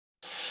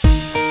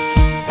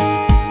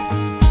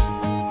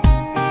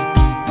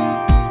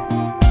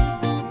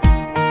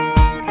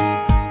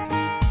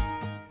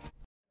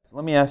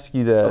Let me ask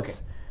you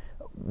this.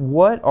 Okay.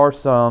 What are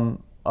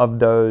some of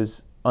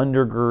those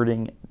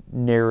undergirding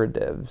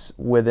narratives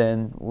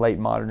within late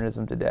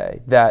modernism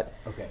today that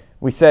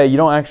we say you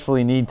don't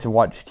actually need to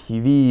watch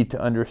TV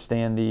to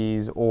understand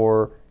these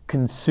or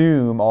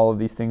consume all of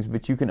these things,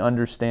 but you can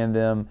understand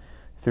them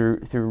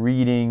through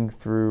reading,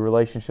 through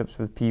relationships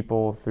with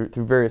people,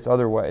 through various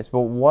other ways.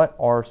 But what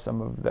are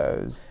some of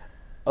those?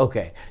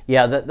 Okay,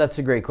 yeah, that's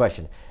a great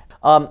question.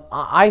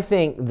 I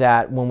think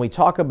that when we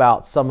talk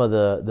about some of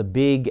the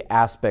big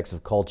aspects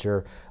of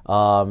culture,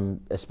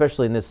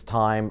 especially in this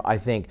time, I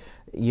think,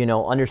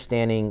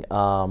 understanding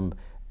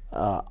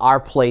our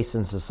place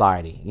in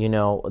society,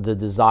 the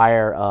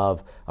desire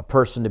of a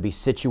person to be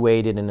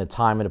situated in a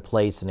time and a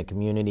place in a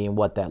community and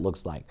what that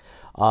looks like.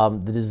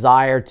 The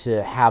desire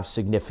to have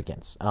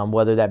significance,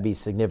 whether that be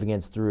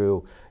significance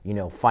through,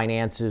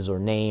 finances or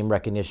name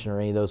recognition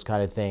or any of those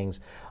kind of things.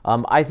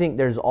 I think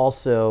there's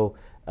also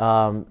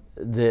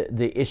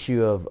the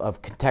issue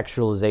of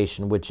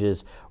contextualization, which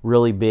is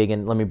really big,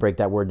 and let me break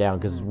that word down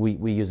because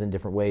we use it in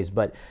different ways.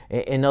 But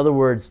in other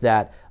words,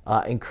 that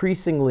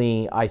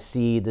increasingly I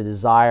see the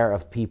desire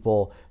of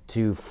people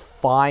to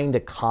find a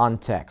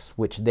context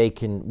which they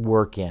can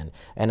work in,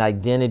 an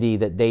identity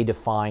that they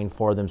define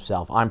for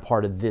themselves. I'm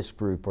part of this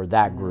group or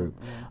that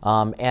group.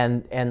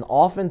 And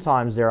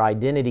oftentimes their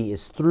identity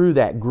is through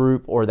that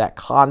group or that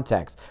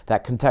context,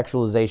 that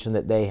contextualization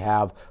that they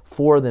have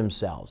for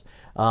themselves.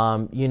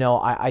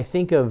 I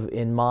think of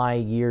in my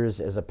years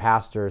as a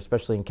pastor,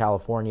 especially in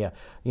California,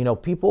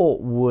 people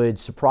would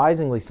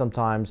surprisingly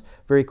sometimes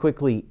very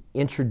quickly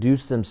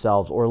introduce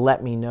themselves or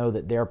let me know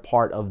that they're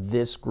part of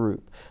this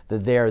group,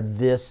 that they're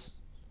this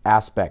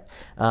aspect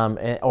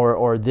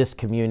or this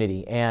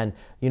community. And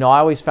I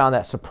always found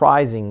that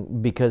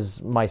surprising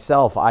because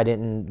myself, I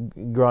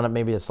didn't, growing up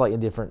maybe a slightly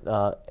different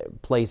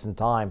place and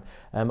time,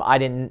 I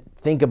didn't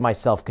think of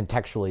myself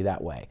contextually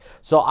that way.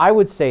 So I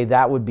would say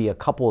that would be a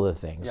couple of the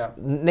things. Yeah.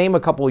 Name a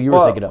couple you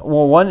were thinking of.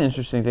 Well, one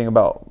interesting thing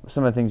about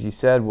some of the things you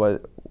said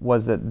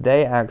was that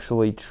they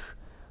actually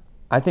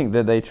I think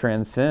that they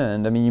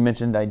transcend. I mean, you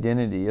mentioned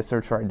identity, a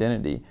search for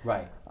identity.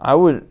 Right. I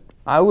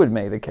would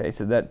make the case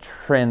that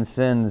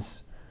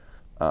transcends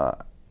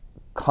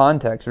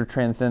context or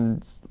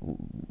transcends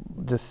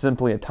just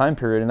simply a time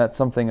period, and that's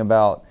something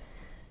about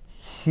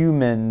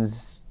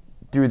humans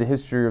through the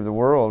history of the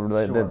world.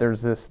 That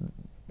there's this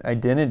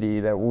identity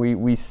that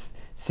we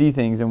see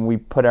things and we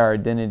put our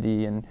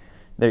identity, and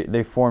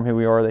they form who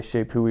we are, they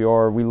shape who we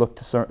are. We look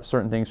to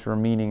certain things for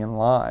meaning in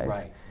life.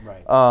 Right.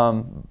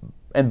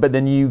 But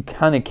then you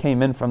kind of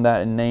came in from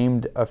that and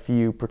named a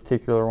few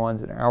particular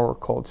ones in our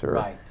culture,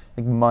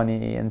 like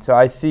money. And so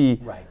I see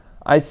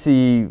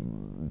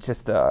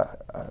just a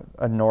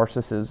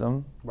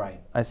narcissism. Right.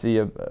 I see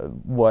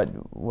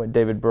what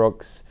David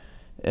Brooks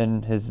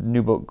in his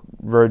new book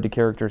Road to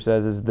Character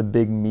says is the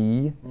big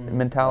me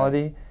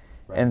mentality.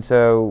 Right. And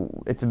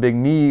so it's a big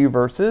me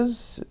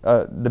versus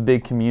the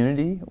big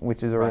community,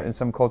 which is in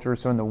some cultures.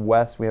 So in the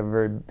West we have a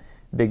very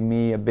big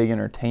me, a big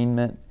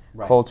entertainment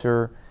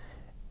culture.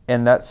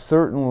 And that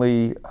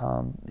certainly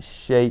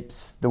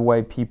shapes the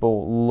way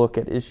people look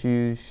at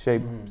issues,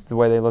 shapes the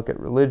way they look at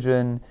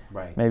religion,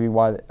 maybe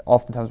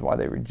oftentimes why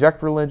they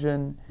reject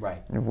religion.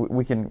 Right. And if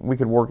we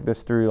could work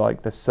this through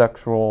like the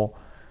sexual,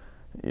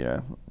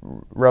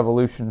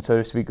 revolution, so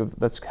to speak,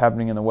 that's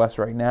happening in the West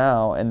right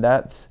now. And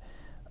that's,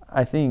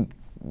 I think,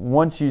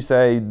 once you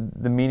say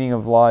the meaning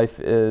of life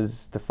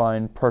is to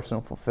find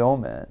personal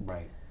fulfillment.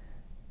 Right.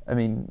 I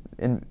mean,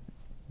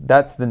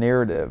 that's the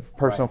narrative,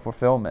 personal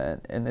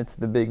fulfillment, and it's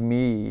the big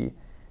me.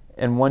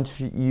 And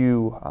once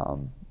you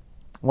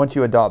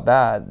adopt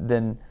that,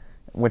 then,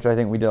 which I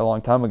think we did a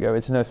long time ago,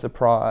 it's no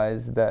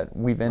surprise that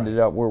we've ended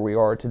up where we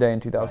are today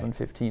in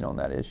 2015 on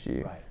that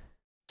issue. Right.